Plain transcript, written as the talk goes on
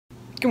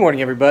Good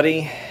morning,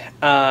 everybody.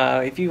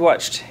 If you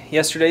watched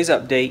yesterday's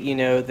update, you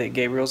know that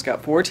Gabriel's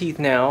got 4 teeth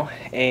now,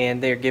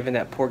 and they're giving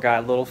that poor guy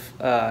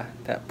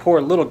that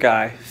poor little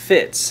guy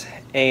fits,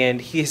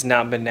 and he's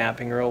not been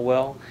napping real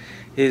well.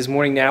 His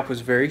morning nap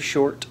was very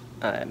short.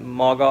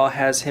 Magaw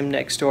has him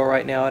next door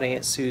right now at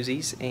Aunt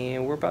Susie's,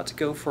 and we're about to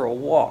go for a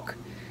walk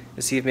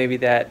to see if maybe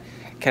that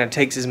kind of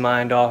takes his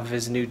mind off of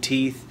his new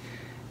teeth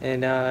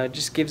and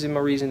just gives him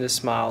a reason to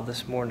smile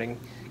this morning.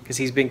 Because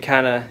he's been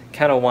kind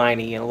of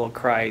whiny and a little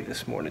cryy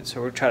this morning,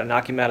 so we're trying to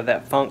knock him out of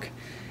that funk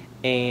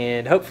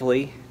and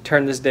hopefully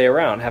turn this day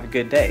around. Have a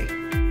good day.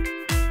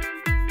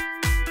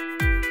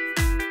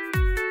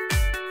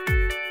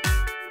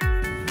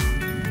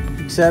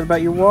 Excited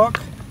about your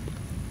walk?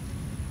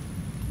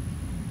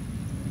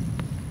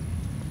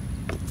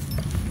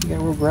 You got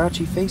a real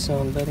grouchy face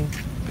on, buddy.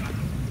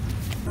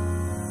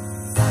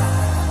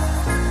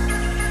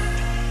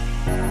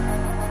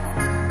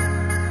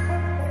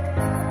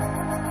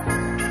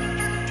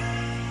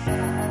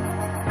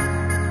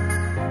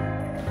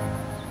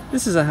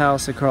 This is a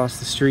house across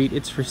the street.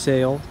 It's for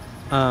sale.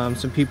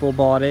 Some people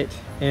bought it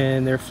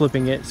and they're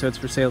flipping it, so it's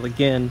for sale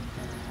again.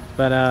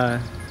 But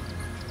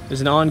there's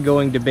an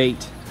ongoing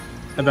debate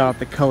about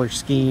the color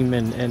scheme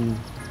and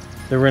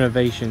the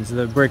renovations.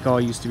 The brick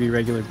all used to be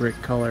regular brick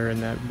color,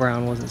 and that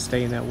brown wasn't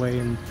staying that way,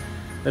 and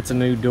that's a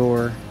new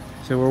door.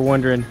 So we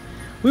want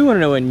to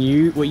know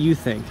what you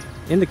think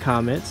in the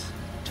comments.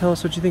 Tell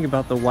us what you think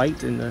about the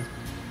white and the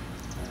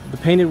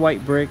painted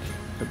white brick,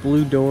 the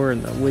blue door,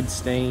 and the wood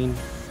stain.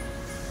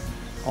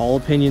 All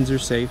opinions are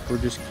safe. We're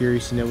just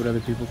curious to know what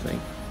other people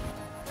think.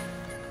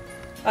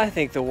 I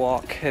think the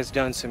walk has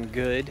done some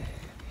good.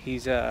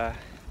 He's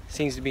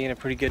seems to be in a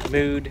pretty good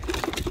mood.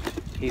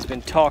 He's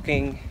been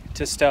talking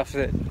to stuff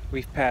that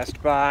we've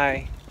passed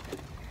by,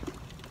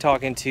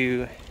 talking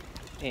to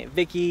Aunt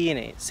Vicky and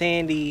Aunt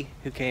Sandy,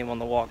 who came on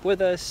the walk with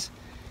us,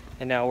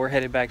 and now we're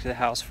headed back to the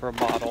house for a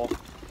bottle.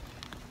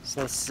 So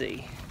let's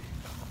see.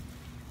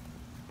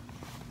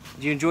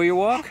 Did you enjoy your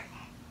walk?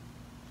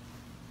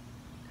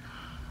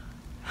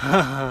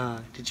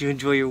 Did you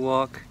enjoy your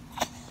walk?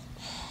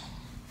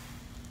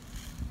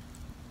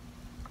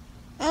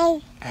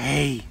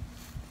 Hey.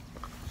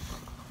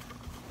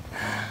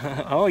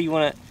 Oh, you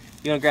wanna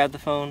grab the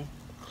phone?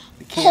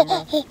 The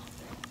camera?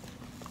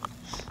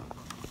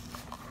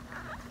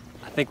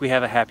 I think we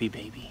have a happy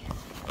baby.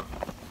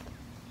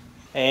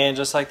 And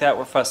just like that,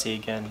 we're fussy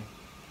again.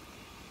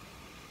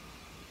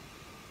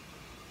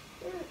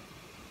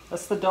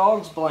 That's the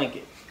dog's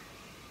blanket.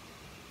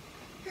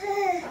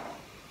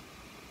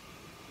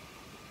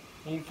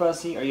 Are you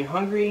fussy? Are you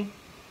hungry?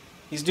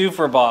 He's due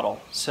for a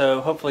bottle,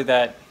 so hopefully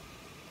that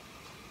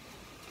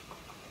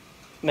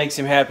makes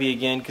him happy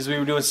again, because we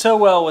were doing so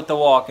well with the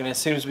walk, and as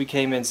soon as we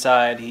came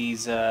inside,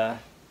 he's so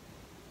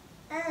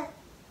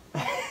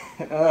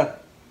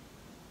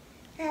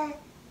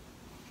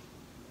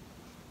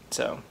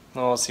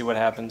we'll see what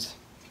happens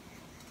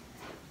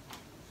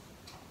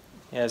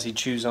as he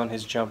chews on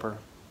his jumper.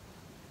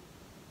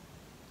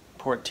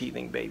 Poor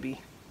teething baby.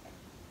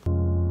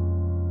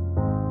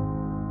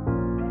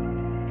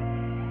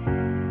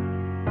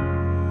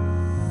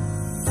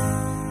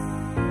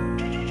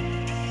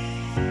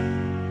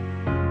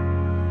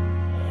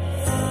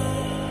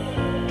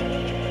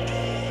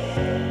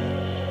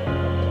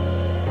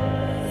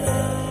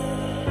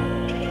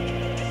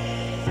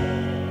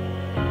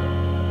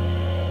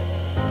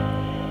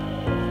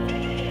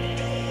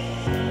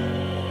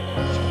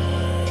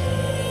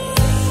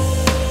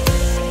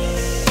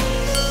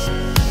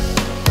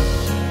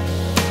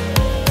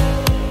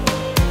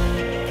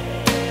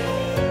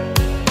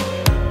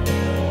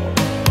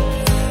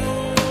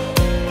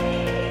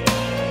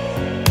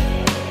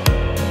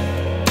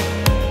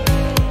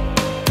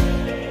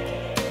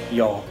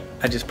 Y'all,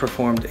 I just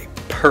performed a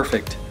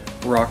perfect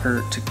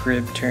rocker to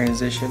crib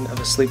transition of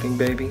a sleeping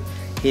baby.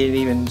 He didn't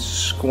even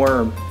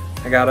squirm.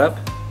 I got up,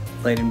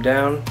 laid him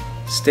down,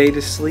 stayed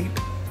asleep,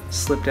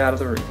 slipped out of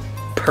the room.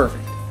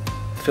 Perfect.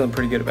 Feeling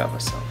pretty good about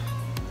myself.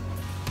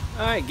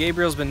 Alright,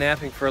 Gabriel's been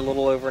napping for a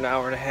little over an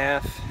hour and a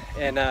half,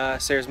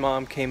 and Sarah's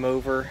mom came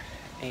over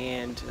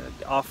and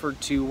offered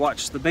to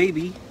watch the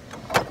baby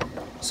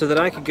so that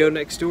I could go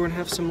next door and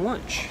have some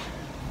lunch.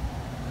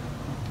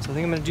 So I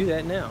think I'm going to do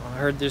that now. I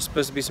heard there's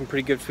supposed to be some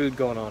pretty good food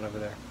going on over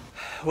there.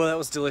 Well, that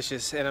was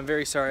delicious, and I'm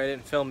very sorry I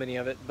didn't film any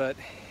of it, but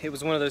it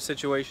was one of those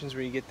situations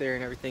where you get there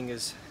and everything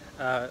is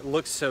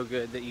looks so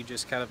good that you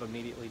just kind of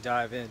immediately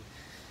dive in.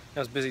 I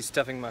was busy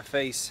stuffing my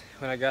face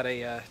when I got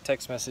a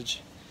text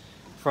message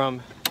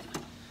from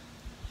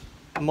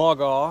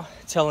Magaw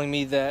telling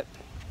me that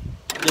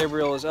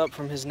Gabriel is up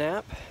from his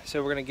nap,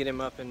 so we're going to get him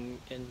up and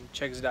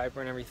check his diaper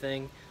and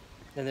everything,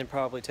 and then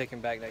probably take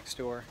him back next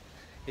door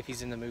if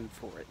he's in the mood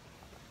for it.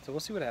 So we'll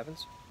see what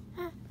happens.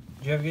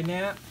 Did you have a good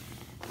nap?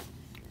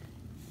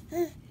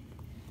 There's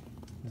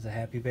a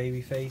happy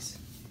baby face.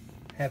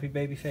 Happy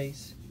baby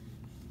face.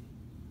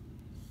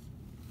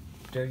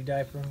 Dirty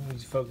diaper.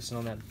 He's focusing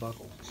on that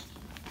buckle.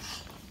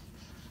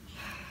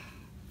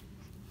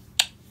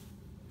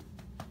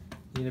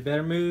 You in a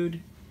better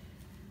mood?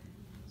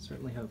 That's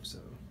Certainly hope so.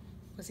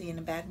 Was he in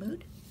a bad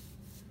mood?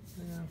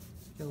 Yeah,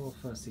 get a little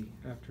fussy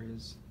after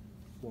his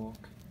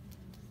walk.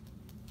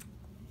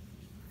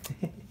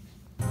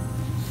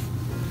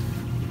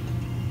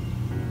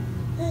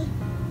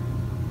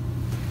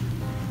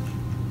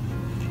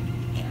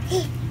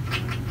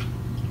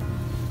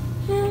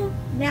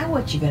 Now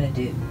what you gonna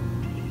do?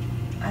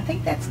 I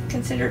think that's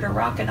considered a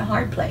rock in a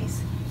hard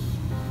place.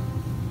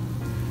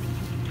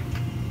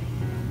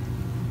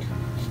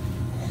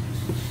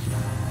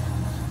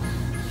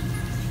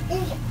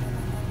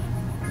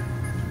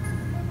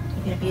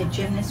 You gonna be a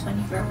gymnast when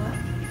you grow up?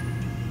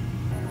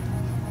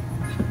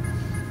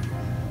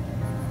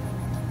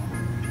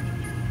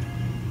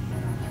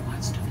 He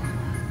wants to grow up.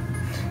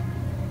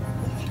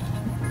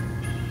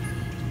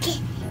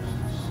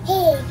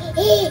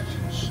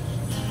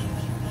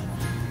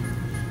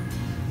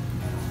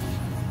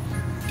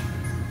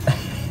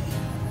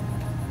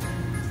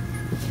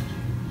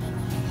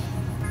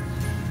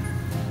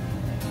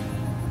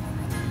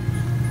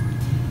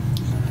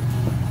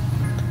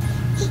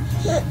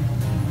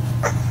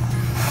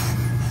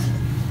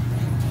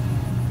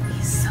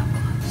 He's so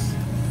close.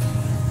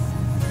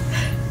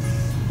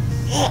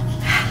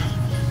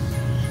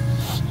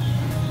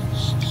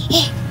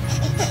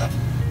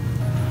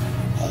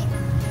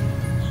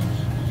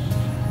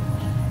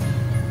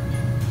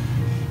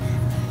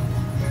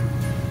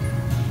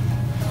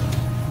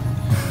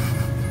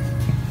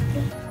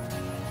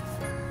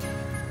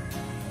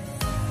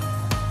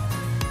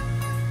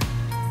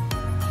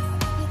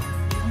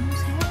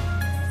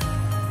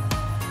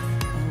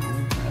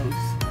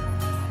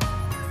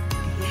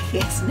 He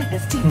has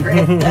nasty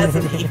breath,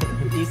 doesn't he?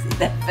 Do you see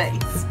that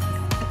face?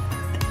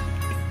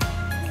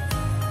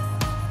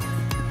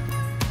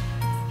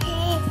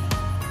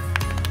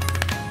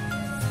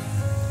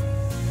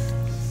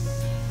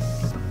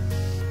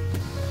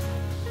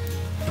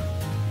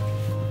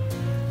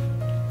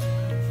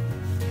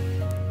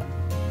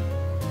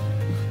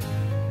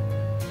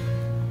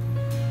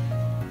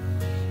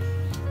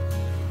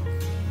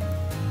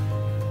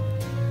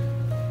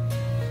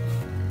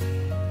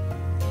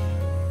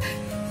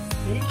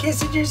 Are you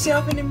kissing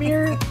yourself in the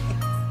mirror?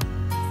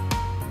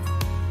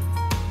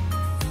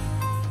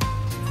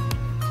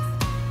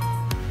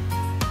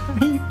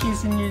 Are you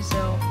kissing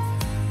yourself?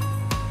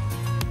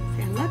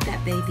 I love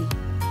that baby.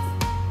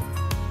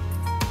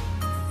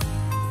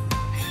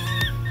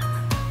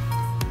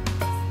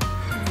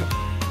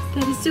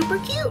 That is super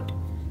cute.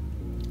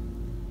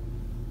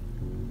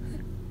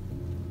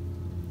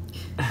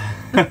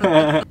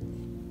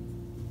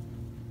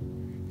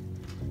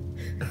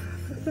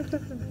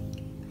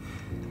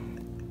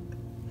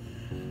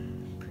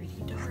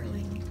 Pretty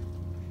darling.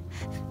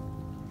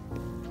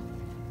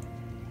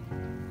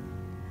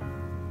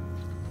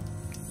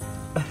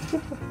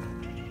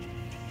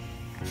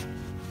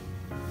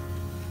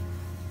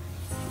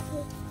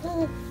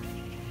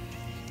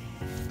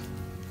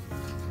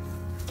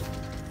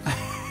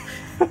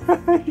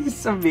 He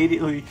just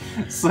immediately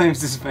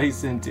slams his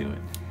face into it.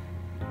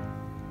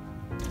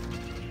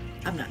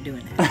 I'm not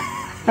doing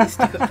that. Let's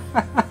do it.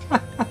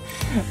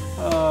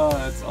 Oh,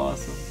 that's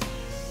awesome.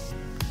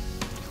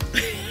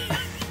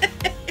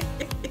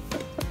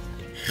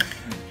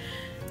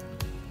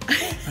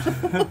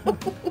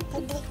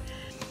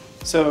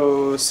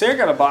 So Sarah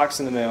got a box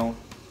in the mail,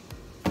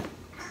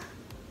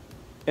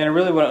 and I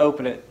really want to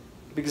open it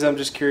because I'm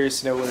just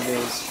curious to know what it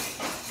is.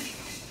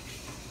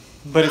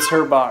 But it's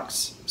her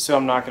box, so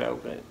I'm not going to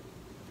open it.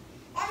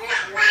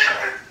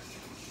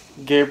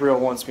 Gabriel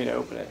wants me to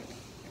open it,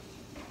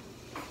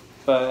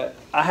 but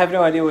I have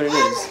no idea what it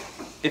is.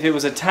 If it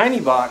was a tiny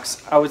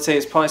box, I would say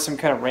it's probably some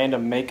kind of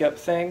random makeup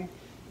thing.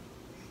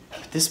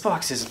 But this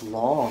box is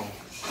long,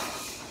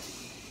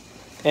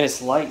 and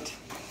it's light.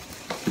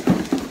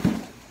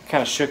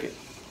 Kind of shook it.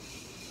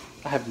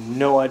 I have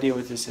no idea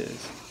what this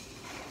is.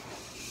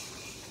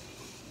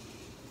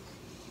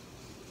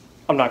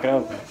 I'm not going to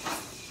open it.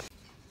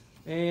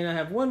 And I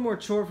have one more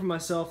chore for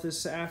myself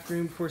this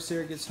afternoon before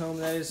Sarah gets home.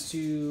 That is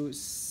to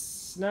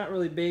not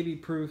really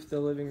baby-proof the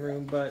living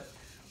room, but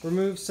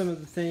remove some of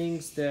the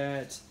things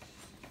that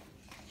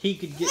he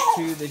could get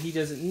to that he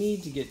doesn't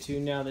need to get to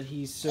now that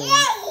he's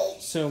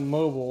so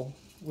mobile.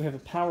 We have a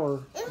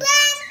power...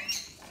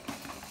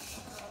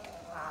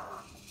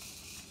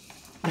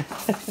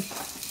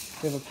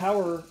 We have a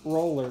power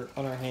roller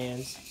on our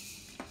hands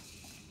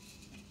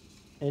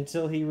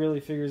until he really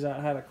figures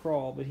out how to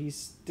crawl, but he's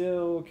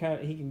still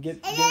he can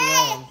get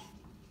around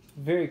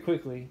very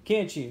quickly,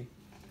 can't you?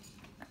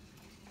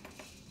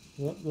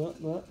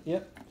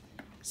 Yep.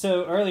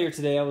 So earlier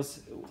today I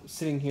was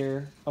sitting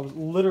here, I was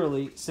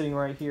literally sitting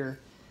right here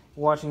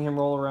watching him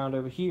roll around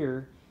over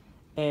here,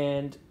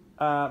 and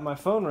my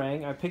phone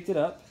rang. I picked it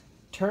up,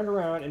 turned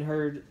around, and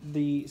heard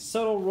the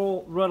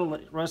subtle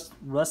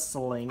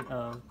rustling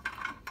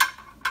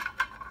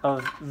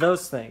of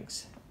those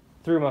things.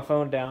 Threw my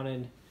phone down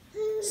and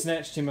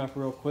snatched him up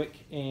real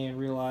quick and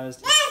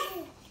realized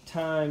it's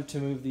time to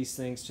move these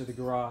things to the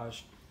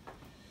garage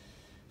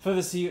for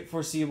the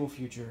foreseeable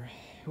future.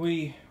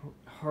 We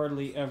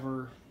hardly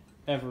ever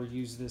ever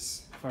use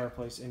this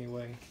fireplace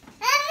anyway.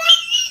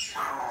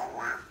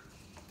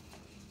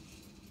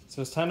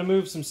 So it's time to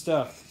move some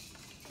stuff.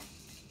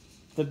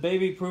 The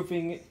baby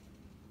proofing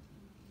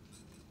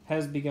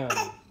has begun.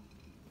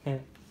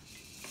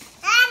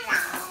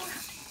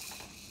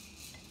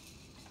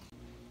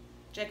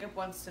 Jacob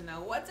wants to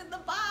know what's in the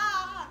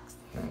box.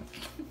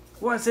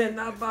 What's in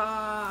the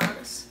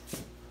box?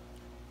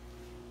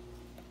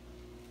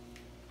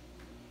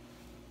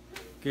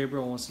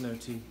 Gabriel wants to know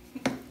too.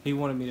 He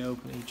wanted me to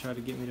open it. He tried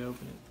to get me to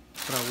open it,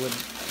 but I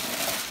wouldn't.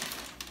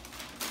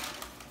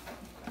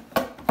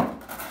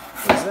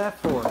 What's that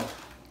for?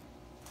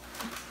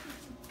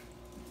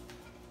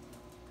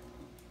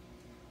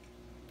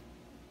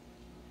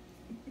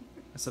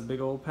 That's a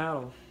big old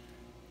paddle.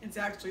 It's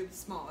actually the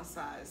smallest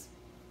size.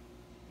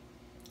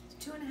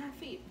 It's 2.5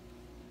 feet.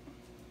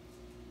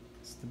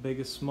 It's the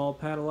biggest small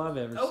paddle I've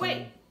ever seen. Oh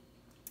wait.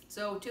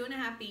 So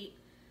 2.5 feet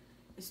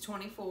is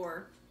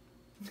 24.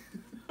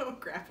 Oh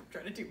crap, I'm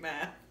trying to do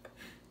math.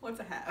 What's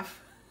a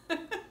half?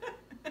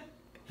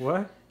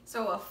 What?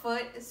 So a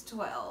foot is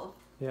 12.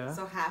 Yeah.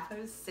 So half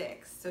is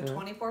 6. So Yeah.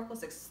 24 plus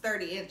 6 is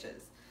 30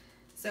 inches.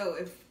 So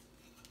if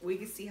we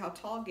could see how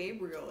tall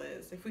Gabriel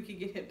is, if we could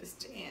get him to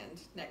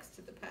stand next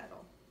to the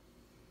paddle.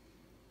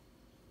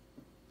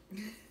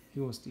 He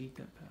wants to eat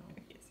that paddle.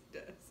 Yes, he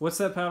does. What's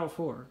that paddle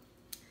for?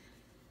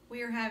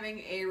 We are having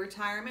a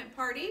retirement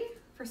party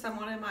for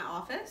someone in my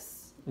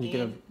office. You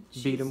gonna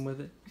beat him with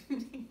it?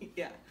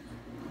 Yeah.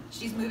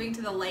 She's moving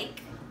to the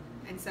lake,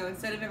 and so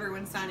instead of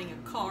everyone signing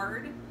a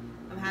card,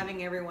 I'm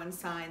having everyone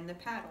sign the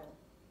paddle.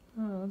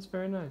 Oh, that's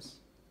very nice.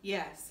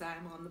 Yes,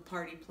 I'm on the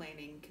party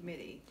planning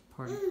committee.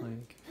 Party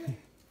planning.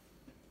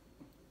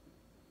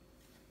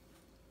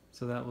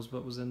 So that was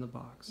what was in the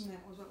box. And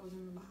that was what was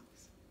in the box.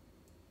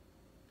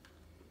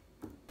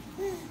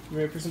 You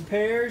ready for some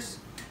pears?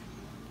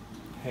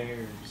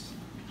 Pears.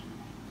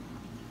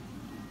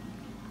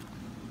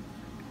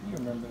 You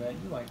remember that.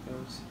 You like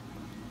those.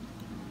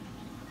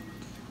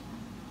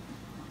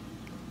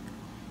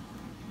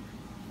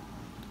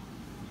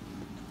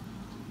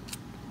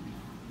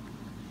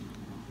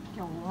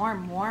 You're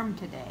warm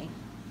today.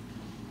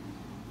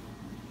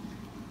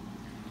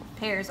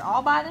 Pears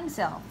all by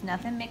themselves,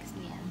 nothing mixed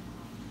in.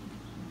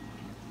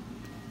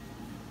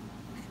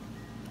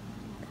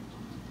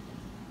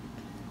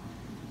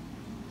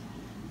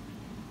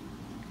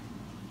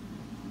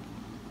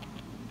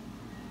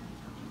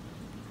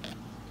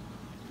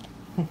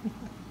 You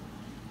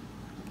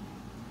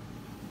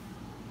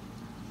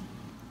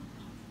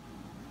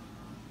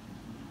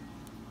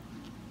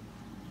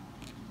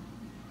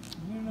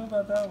don't know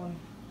about that one.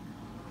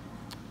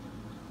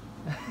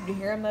 You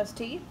hear him, those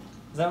teeth?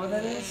 Is that what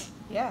that is?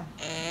 Yeah.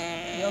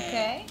 You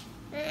okay?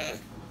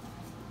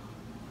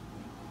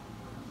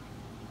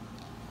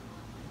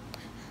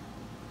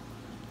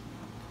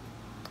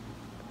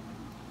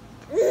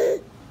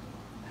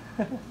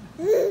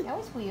 That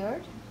was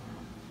weird.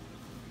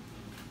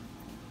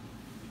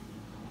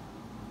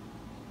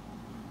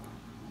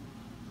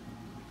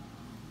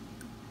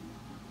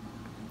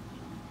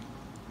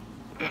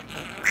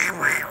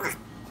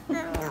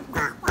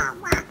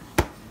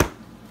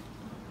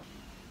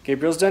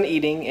 Gabriel's done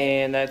eating,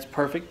 and that's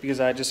perfect because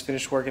I just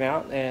finished working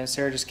out, and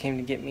Sarah just came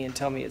to get me and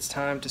tell me it's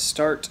time to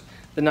start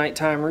the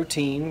nighttime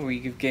routine where you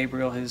give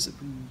Gabriel his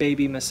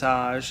baby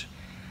massage.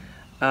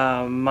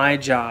 My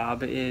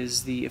job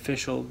is the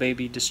official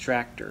baby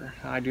distractor.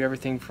 I do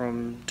everything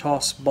from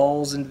toss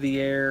balls into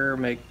the air,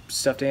 make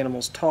stuffed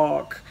animals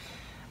talk,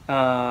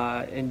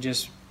 and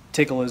just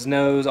tickle his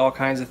nose, all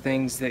kinds of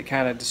things that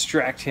kind of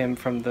distract him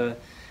from the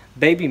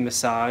baby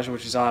massage,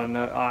 which is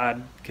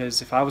odd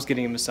because if I was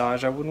getting a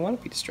massage I wouldn't want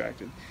to be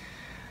distracted,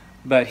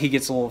 but he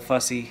gets a little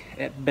fussy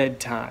at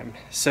bedtime,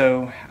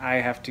 so I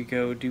have to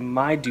go do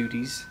my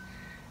duties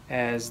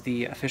as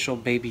the official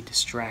baby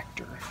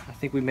distractor. I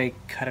think we may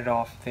cut it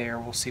off there.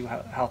 We'll see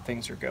how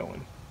things are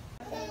going.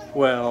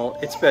 Well,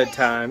 it's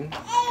bedtime,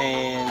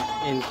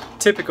 and in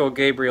typical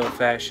Gabriel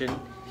fashion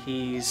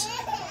he's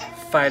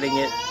fighting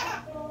it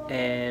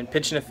and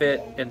pitching a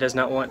fit and does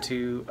not want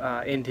to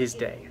end his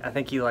day. I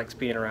think he likes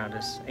being around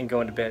us, and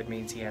going to bed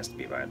means he has to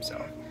be by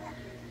himself.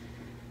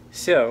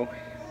 So,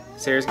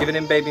 Sarah's giving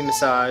him baby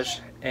massage,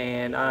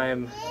 and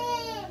I'm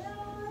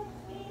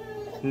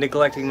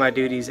neglecting my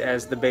duties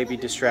as the baby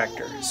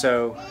distractor.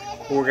 So,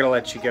 we're gonna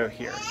let you go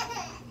here.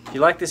 If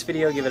you like this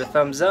video, give it a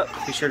thumbs up.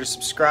 Be sure to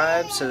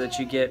subscribe so that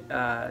you get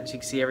so you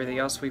can see everything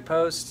else we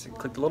post.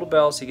 Click the little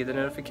bell so you get the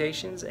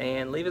notifications,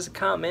 and leave us a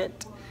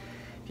comment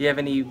if you have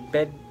any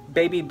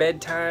baby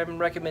bedtime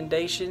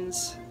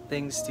recommendations,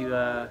 things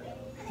to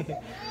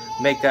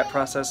make that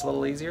process a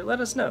little easier. Let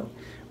us know.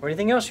 Or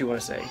anything else you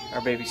want to say.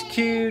 Our baby's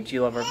cute,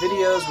 you love our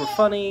videos, we're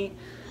funny,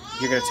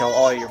 you're going to tell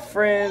all your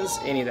friends,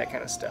 any of that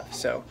kind of stuff.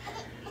 So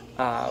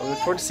we look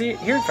forward to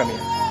hearing from you.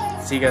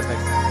 See you guys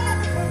next time.